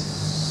by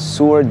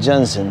Seward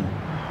Johnson.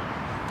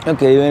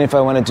 Okay, even if I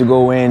wanted to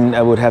go in,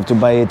 I would have to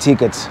buy a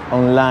ticket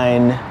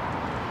online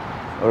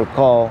or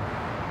call.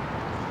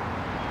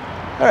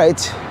 All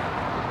right.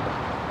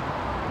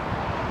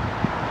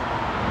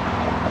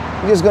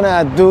 I'm just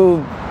gonna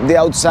do the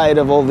outside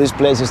of all these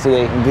places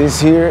today. This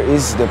here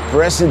is the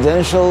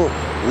Presidential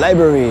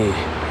Library.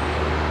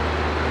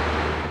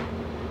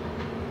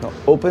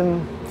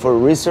 Open for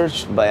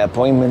research by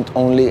appointment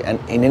only, and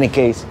in any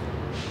case,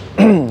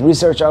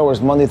 research hours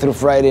Monday through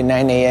Friday,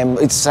 9 a.m.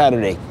 It's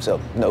Saturday, so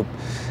nope.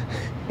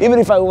 Even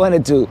if I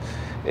wanted to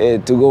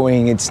go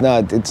in, it's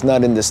not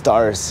in the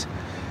stars.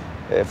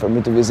 For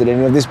me to visit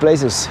any of these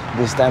places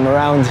this time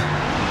around.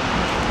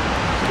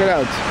 Check it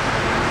out.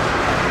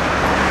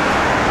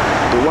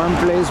 The one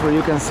place where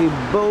you can see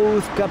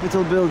both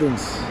Capitol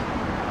buildings.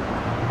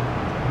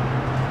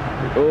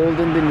 The old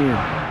and the new.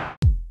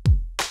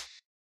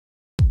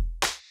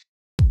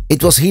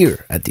 It was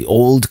here at the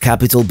old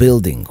Capitol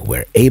building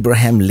where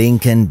Abraham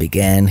Lincoln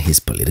began his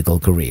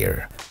political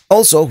career.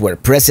 Also where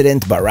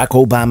President Barack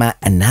Obama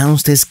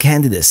announced his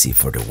candidacy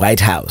for the White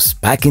House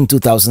back in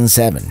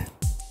 2007.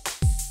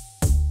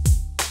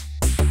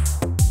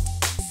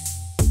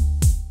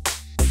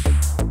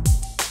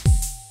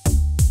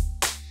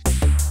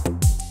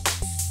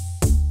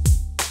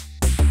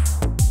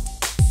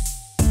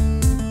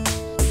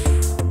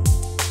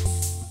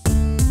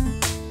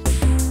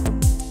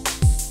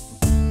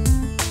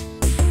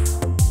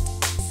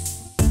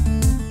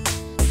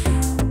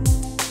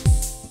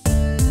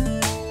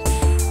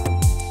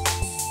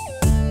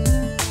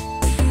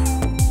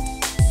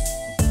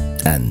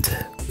 And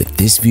with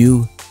this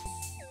view,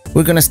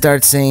 we're gonna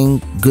start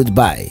saying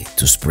goodbye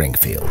to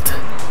Springfield.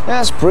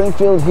 Yeah,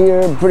 Springfield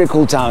here, pretty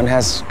cool town,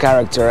 has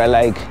character. I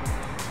like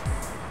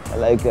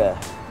it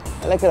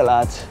a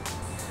lot.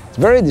 It's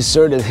very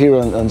deserted here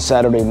on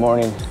Saturday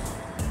morning.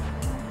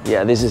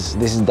 Yeah, this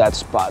is that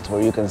spot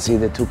where you can see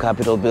the two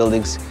Capitol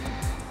buildings.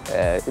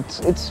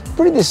 It's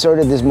pretty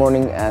deserted this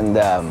morning, and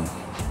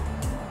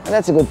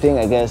that's a good thing,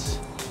 I guess.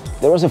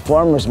 There was a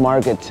farmer's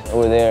market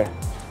over there,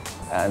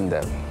 and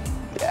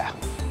yeah.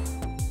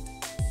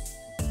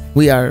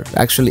 We are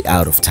actually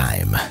out of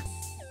time.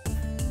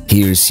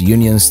 Here's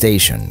Union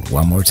Station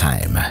one more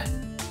time.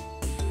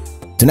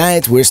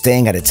 Tonight we're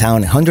staying at a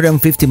town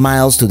 150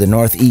 miles to the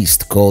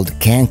northeast called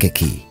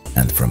Kankakee,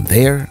 and from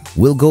there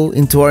we'll go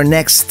into our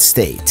next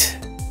state,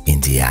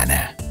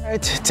 Indiana. All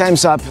right,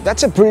 time's up.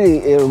 That's a pretty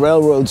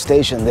railroad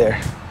station there.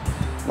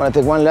 I'm gonna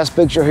take one last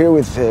picture here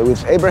with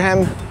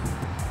Abraham,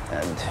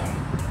 and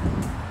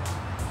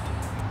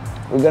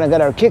we're gonna get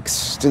our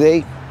kicks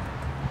today.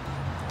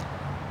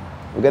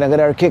 We're gonna get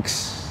our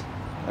kicks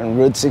on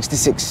Route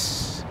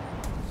 66.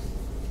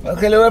 Well,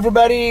 hello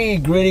everybody,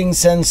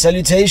 greetings and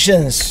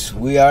salutations.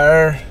 We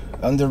are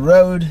on the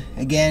road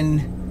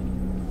again.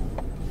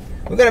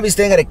 We're gonna be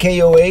staying at a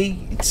KOA.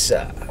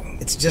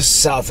 It's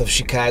just south of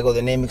Chicago.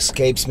 The name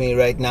escapes me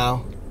right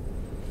now.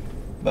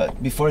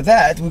 But before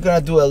that, we're gonna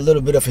do a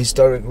little bit of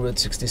historic Route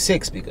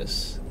 66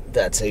 because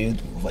that's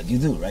what you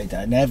do, right?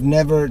 And I've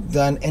never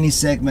done any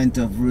segment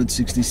of Route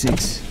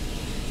 66.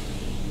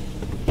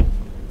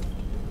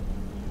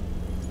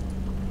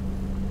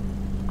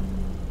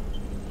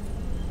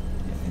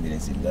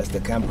 That's the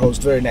camp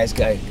host, very nice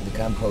guy, the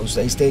camp host.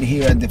 I stayed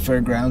here at the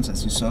fairgrounds,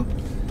 as you saw.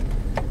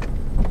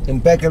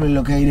 Impeccably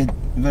located,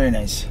 very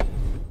nice.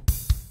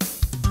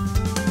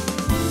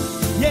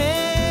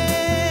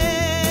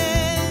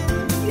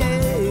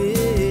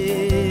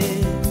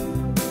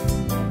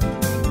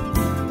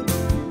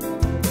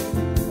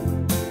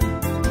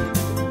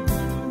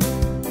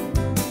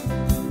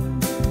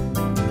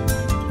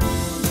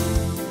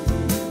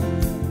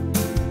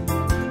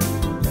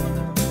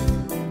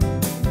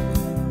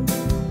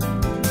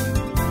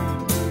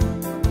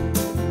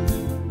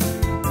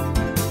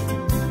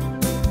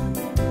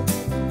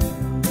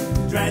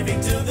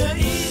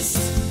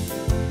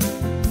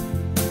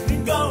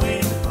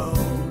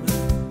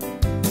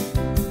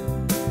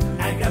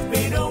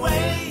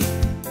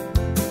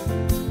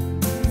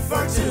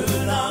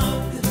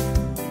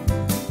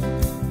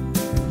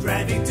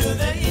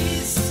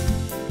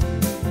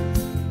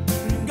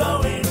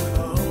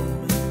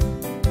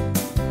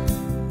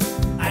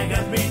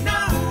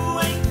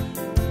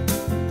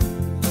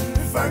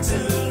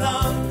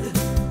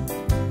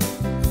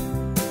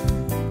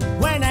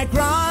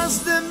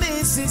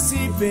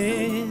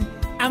 sleepy.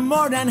 I'm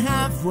more than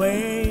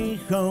halfway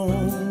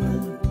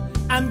home.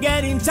 I'm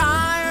getting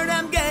tired,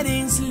 I'm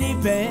getting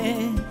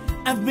sleepy.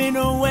 I've been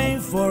away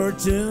for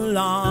too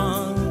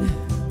long.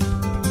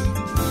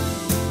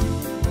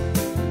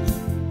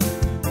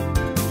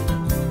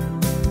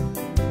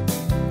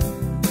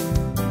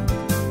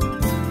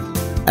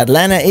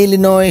 Atlanta,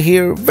 Illinois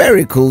here,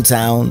 very cool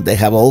town. They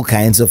have all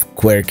kinds of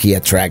quirky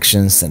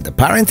attractions, and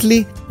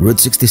apparently Route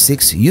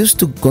 66 used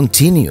to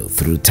continue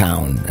through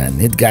town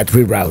and it got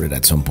rerouted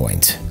at some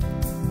point.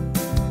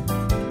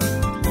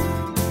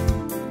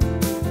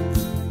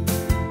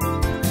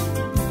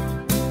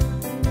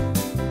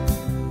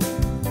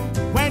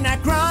 When I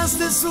cross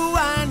the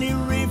Suwannee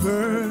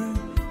River,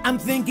 I'm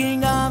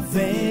thinking of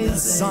a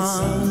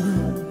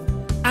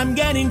song. I'm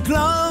getting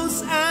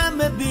close, I'm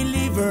a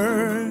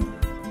believer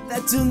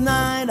that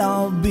tonight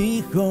I'll be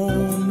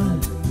home.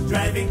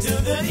 Driving to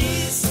the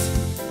east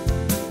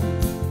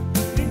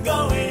and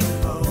going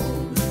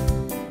home.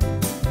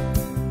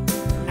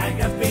 I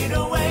have been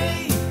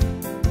away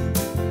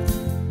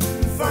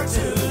for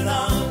too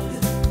long.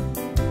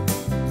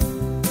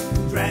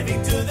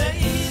 Driving to the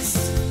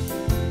east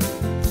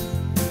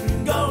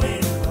and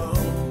going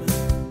home.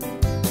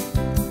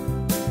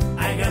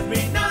 I have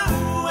been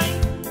away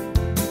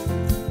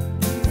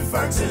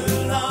for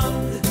too long.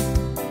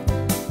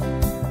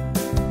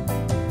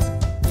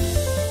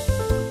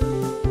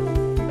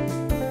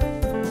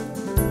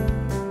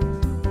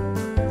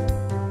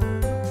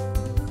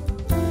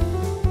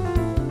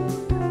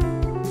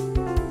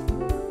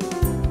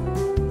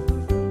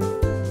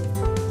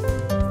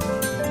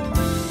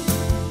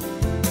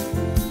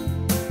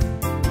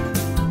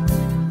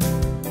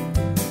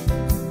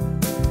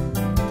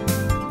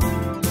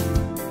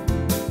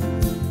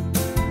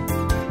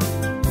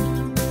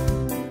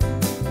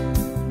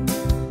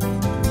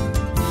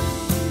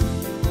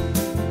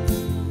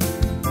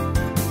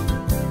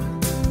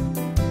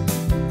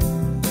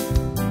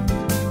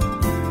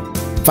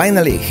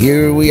 Finally,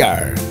 here we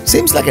are.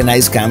 Seems like a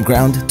nice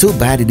campground, too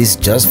bad it is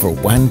just for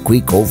one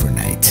quick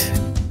overnight.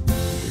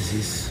 This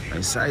is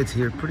my site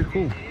here, pretty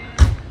cool.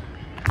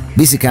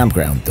 Busy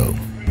campground though.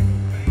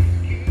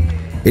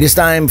 It is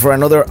time for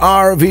another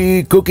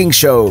RV cooking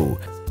show.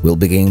 We'll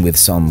begin with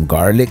some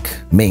garlic,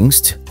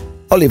 minced,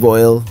 olive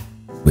oil,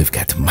 we've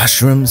got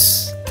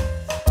mushrooms,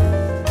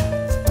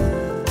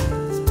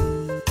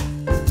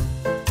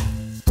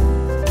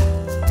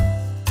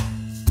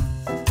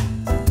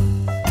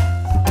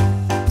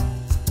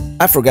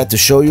 I forgot to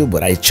show you,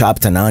 but I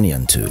chopped an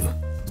onion too.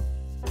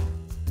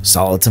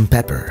 Salt and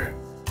pepper.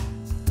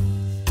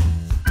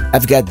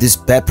 I've got this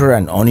pepper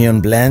and onion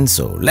blend,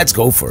 so let's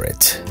go for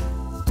it.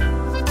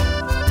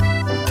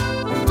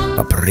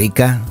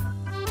 Paprika,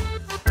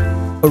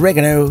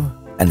 oregano,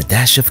 and a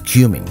dash of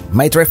cumin,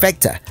 my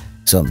trifecta,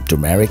 some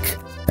turmeric,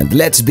 and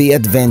let's be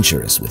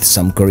adventurous with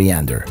some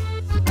coriander.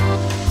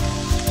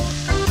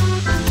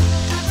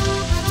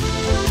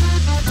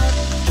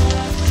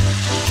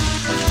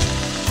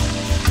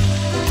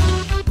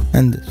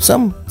 And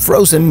some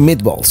frozen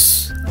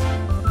meatballs.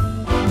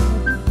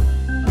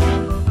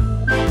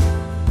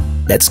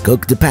 Let's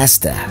cook the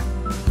pasta.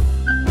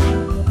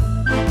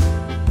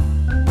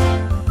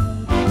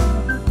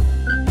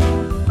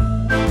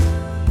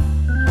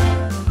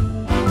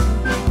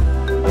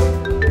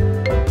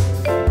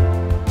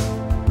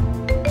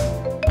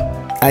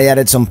 I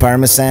added some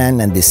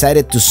parmesan and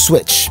decided to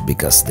switch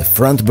because the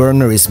front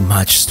burner is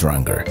much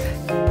stronger.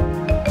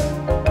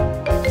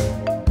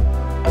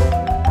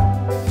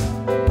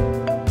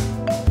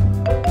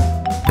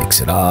 Mix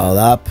it all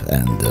up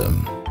and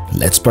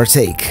let's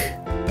partake.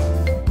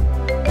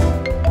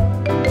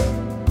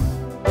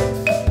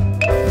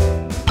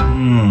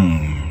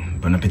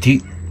 Bon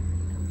appetit.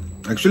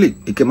 Actually,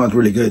 it came out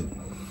really good.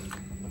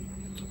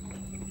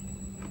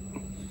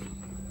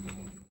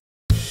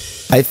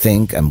 I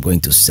think I'm going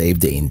to save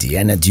the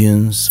Indiana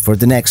Dunes for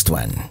the next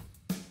one.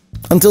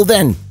 Until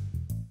then,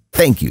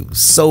 thank you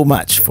so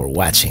much for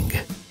watching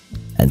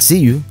and see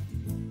you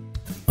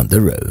on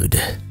the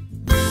road.